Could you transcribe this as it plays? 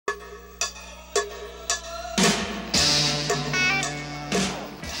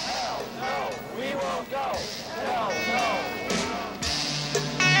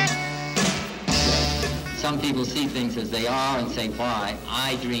people see things as they are and say why.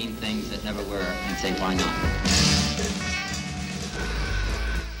 I dream things that never were and say why not.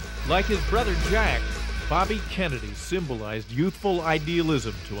 Like his brother Jack, Bobby Kennedy symbolized youthful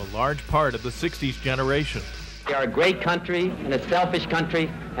idealism to a large part of the 60s generation. We are a great country, and a selfish country,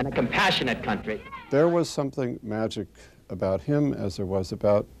 and a compassionate country. There was something magic about him as there was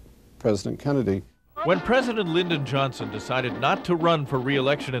about President Kennedy. When President Lyndon Johnson decided not to run for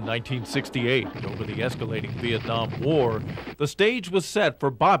re-election in 1968 over the escalating Vietnam War, the stage was set for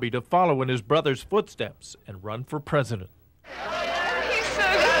Bobby to follow in his brother's footsteps and run for president. He's so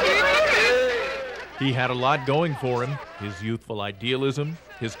cute. He had a lot going for him: his youthful idealism,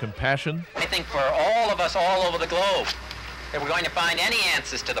 his compassion. I think for all of us all over the globe that we're going to find any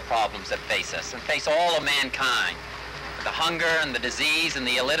answers to the problems that face us and face all of mankind, the hunger and the disease and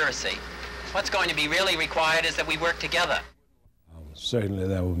the illiteracy. What's going to be really required is that we work together. Certainly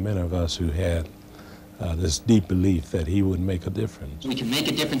there were many of us who had this deep belief that he would make a difference. We can make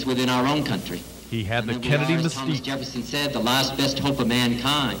a difference within our own country. He had the Kennedy as Thomas mystique. Jefferson said, the last best hope of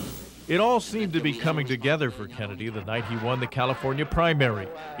mankind. It all seemed to be coming together for Kennedy the night he won the California primary.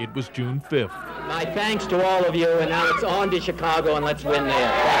 It was June 5th. My thanks to all of you, and now it's on to Chicago, and let's win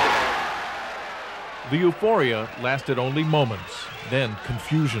there. The euphoria lasted only moments, then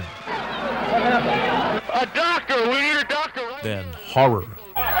confusion. A doctor! We need a doctor! Right? Then horror.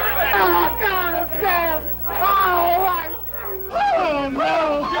 Oh, God, Sam! Oh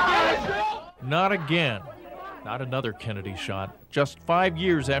no! Not again. Not another Kennedy shot. Just 5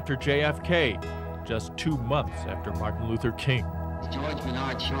 years after JFK. Just 2 months after Martin Luther King. George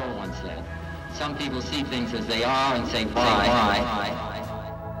Bernard Shaw once said, some people see things as they are and say why.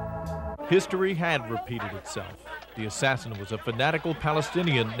 History had repeated itself. The assassin was a fanatical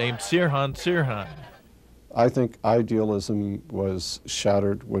Palestinian named Sirhan Sirhan. I think idealism was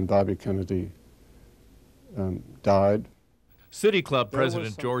shattered when Bobby Kennedy died. City Club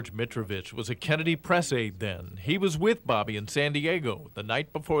President George Mitrovich was a Kennedy press aide then. He was with Bobby in San Diego the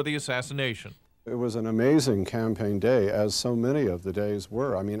night before the assassination. It was an amazing campaign day, as so many of the days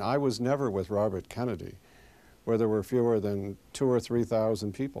were. I mean, I was never with Robert Kennedy, where there were fewer than 2,000 or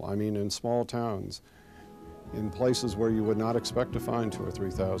 3,000 people. I mean, in small towns, in places where you would not expect to find 2,000 or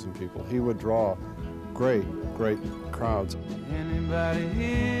 3,000 people. He would draw great, great crowds. Anybody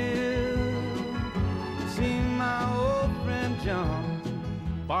here seen my old friend John?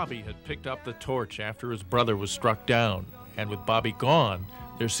 Bobby had picked up the torch after his brother was struck down, and with Bobby gone,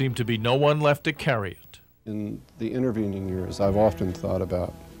 there seemed to be no one left to carry it. In the intervening years, I've often thought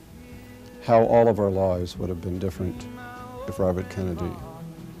about how all of our lives would have been different if Robert Kennedy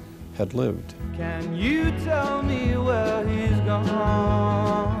had lived. Can you tell me where he's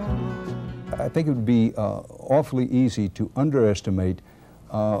gone? I think it would be awfully easy to underestimate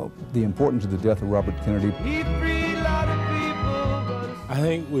the importance of the death of Robert Kennedy. He freed a lot of people. I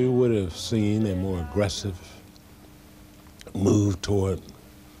think we would have seen a more aggressive move toward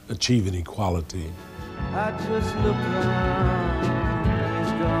achieving equality. I just look around.